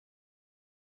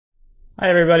Hi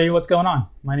everybody, what's going on?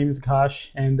 My name is Akash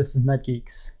and this is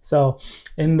Medgeeks. So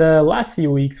in the last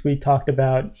few weeks we talked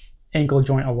about ankle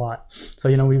joint a lot. So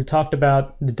we've talked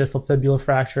about the distal fibula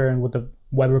fracture and with the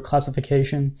Weber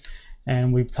classification,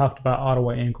 and we've talked about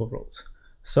Ottawa ankle rules.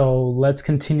 So let's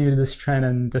continue this trend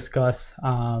and discuss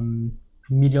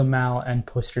medial mal and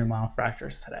posterior mal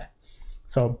fractures today.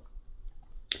 So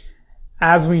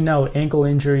as we know, ankle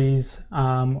injuries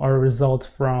are a result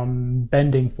from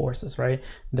bending forces, right?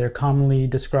 They're commonly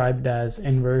described as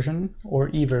inversion or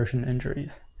eversion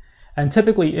injuries. And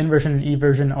typically inversion and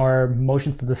eversion are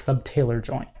motions to the subtalar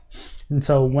joint. And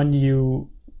so when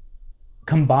you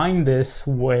combine this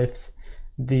with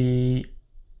the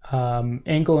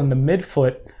ankle and the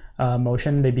midfoot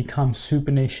motion, they become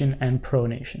supination and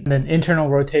pronation. And then internal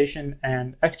rotation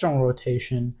and external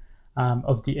rotation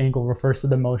of the ankle refers to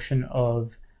the motion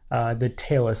of the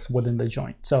talus within the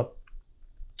joint. So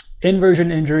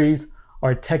inversion injuries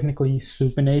are technically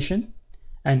supination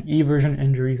and eversion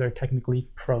injuries are technically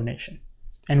pronation.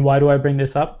 And why do I bring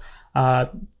this up?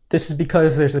 This is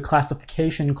because there's a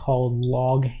classification called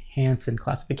Log-Hansen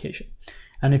classification.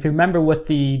 And if you remember with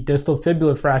the distal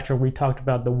fibula fracture, we talked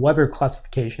about the Weber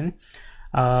classification.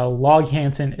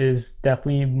 Log-Hansen is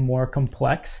definitely more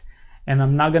complex. And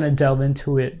I'm not going to delve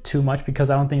into it too much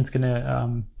because I don't think it's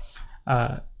going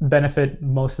to benefit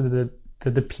most of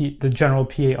the general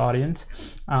PA audience.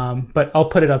 But I'll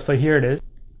put it up. So here it is.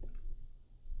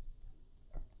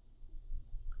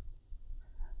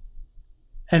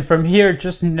 And from here,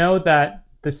 just know that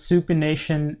the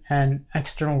supination and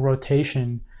external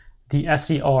rotation, the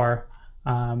SER,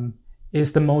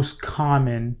 is the most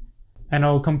common, and it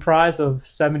will comprise of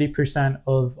 70%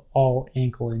 of all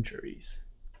ankle injuries.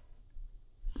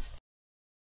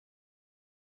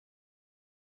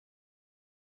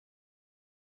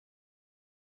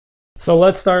 So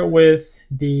let's start with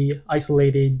the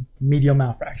isolated medial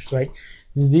mal fractures, right?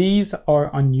 These are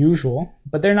unusual,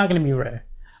 but they're not going to be rare.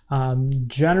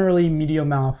 Generally, medial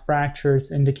mal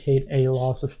fractures indicate a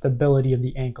loss of stability of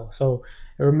the ankle. So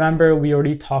remember, we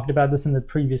already talked about this in the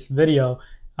previous video.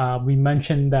 We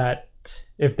mentioned that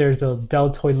if there's a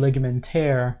deltoid ligament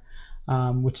tear,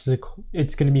 it's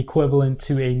going to be equivalent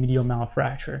to a medial mal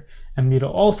fracture. And we'd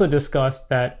also discussed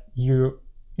that you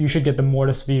should get the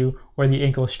mortise view or the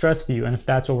ankle stress view, and if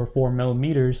that's over 4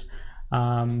 millimeters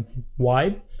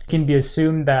wide, it can be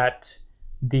assumed that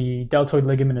the deltoid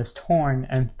ligament is torn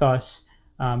and thus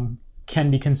can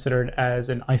be considered as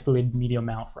an isolated medial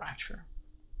mal fracture.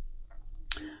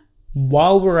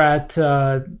 While we're at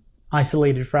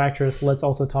isolated fractures, let's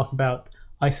also talk about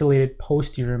isolated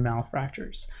posterior mal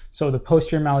fractures. So the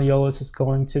posterior malleolus is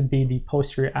going to be the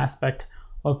posterior aspect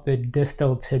of the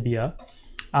distal tibia.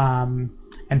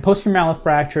 And posterior mal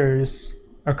fractures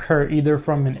occur either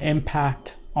from an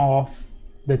impact off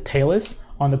the talus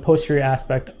on the posterior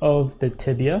aspect of the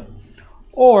tibia,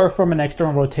 or from an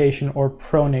external rotation or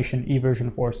pronation eversion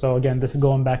force. So again, this is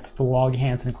going back to the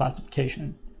Log-Hansen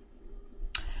classification.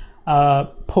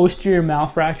 Posterior mal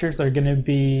fractures are going to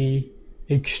be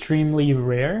extremely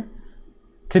rare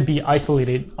to be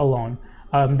isolated alone.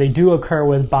 They do occur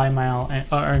with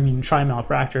trimal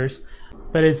fractures,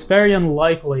 but it's very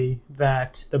unlikely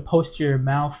that the posterior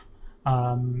mal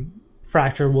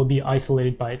fracture will be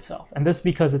isolated by itself. And this is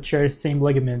because it shares the same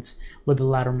ligaments with the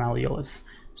lateral malleolus.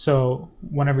 So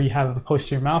whenever you have a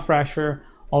posterior mal fracture,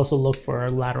 also look for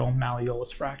a lateral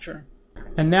malleolus fracture.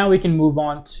 And now we can move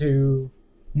on to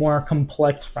more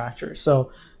complex fractures.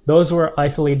 So those were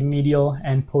isolated medial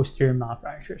and posterior mal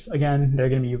fractures. Again, they're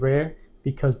going to be rare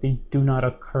because they do not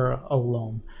occur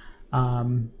alone.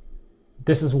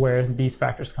 This is where these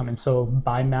fractures come in. So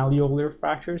bimalleolar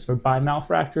fractures or bimal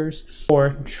fractures,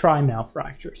 or trimalleolar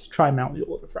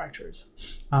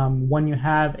fractures. When you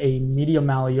have a medial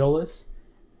malleolus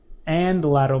and the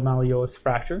lateral malleolus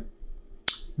fracture,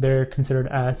 they're considered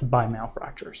as bimal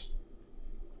fractures.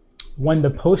 When the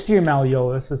posterior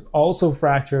malleolus is also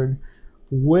fractured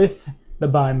with the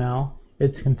bimal,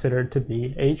 it's considered to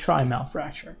be a trimal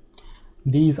fracture.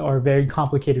 These are very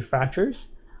complicated fractures.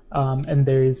 And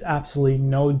there is absolutely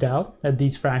no doubt that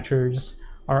these fractures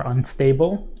are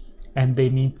unstable and they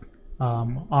need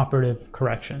operative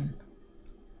correction.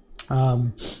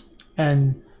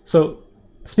 And so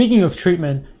speaking of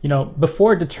treatment,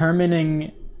 before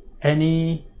determining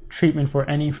any treatment for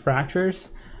any fractures,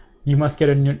 you must get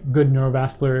a good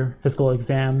neurovascular physical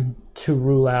exam to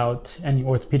rule out any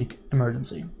orthopedic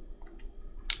emergency.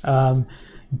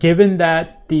 Given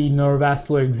that the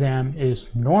neurovascular exam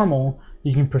is normal,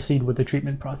 you can proceed with the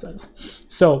treatment process.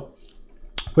 So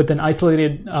with an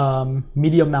isolated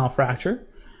medial mal fracture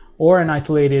or an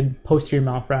isolated posterior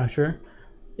mal fracture,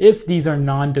 if these are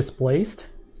non-displaced,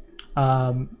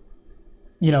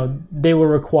 they will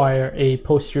require a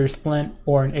posterior splint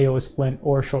or an AO splint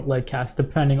or short leg cast,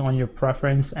 depending on your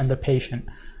preference and the patient.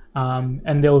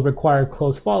 And they'll require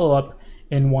close follow-up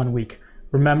in 1 week.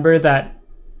 Remember that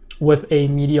with a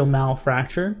medial malleolar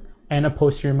fracture and a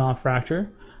posterior malleolar fracture,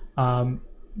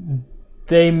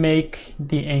 they make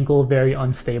the ankle very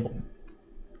unstable.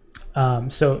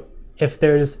 So if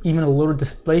there's even a little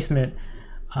displacement,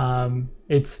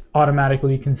 it's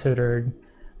automatically considered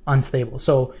unstable.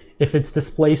 So if it's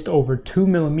displaced over 2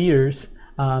 millimeters,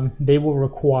 they will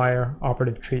require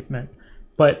operative treatment.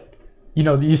 But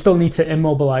you still need to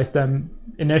immobilize them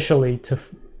initially to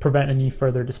prevent any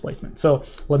further displacement. So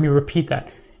let me repeat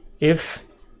that. If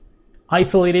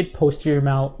isolated posterior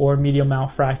malleolar or medial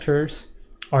malleolar fractures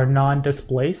are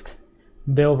non-displaced,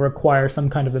 they'll require some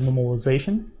kind of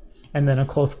immobilization and then a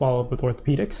close follow-up with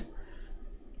orthopedics.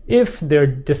 If they're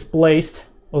displaced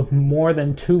of more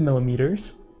than 2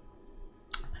 millimeters,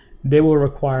 they will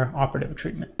require operative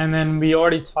treatment. And then we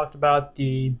already talked about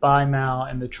the bimal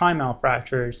and the trimal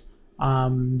fractures.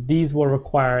 These will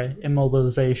require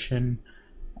immobilization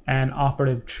and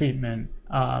operative treatment,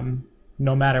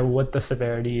 no matter what the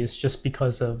severity is, just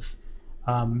because of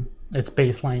its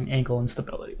baseline ankle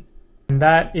instability. And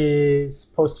that is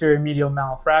posterior medial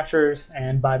malleolar fractures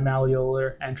and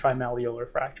bimalleolar and trimalleolar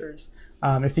fractures.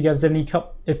 If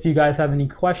you guys have any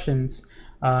questions,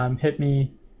 hit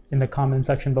me in the comment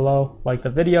section below, like the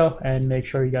video, and make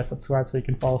sure you guys subscribe so you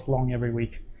can follow us along every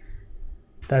week.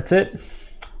 That's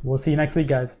it. We'll see you next week,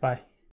 guys. Bye.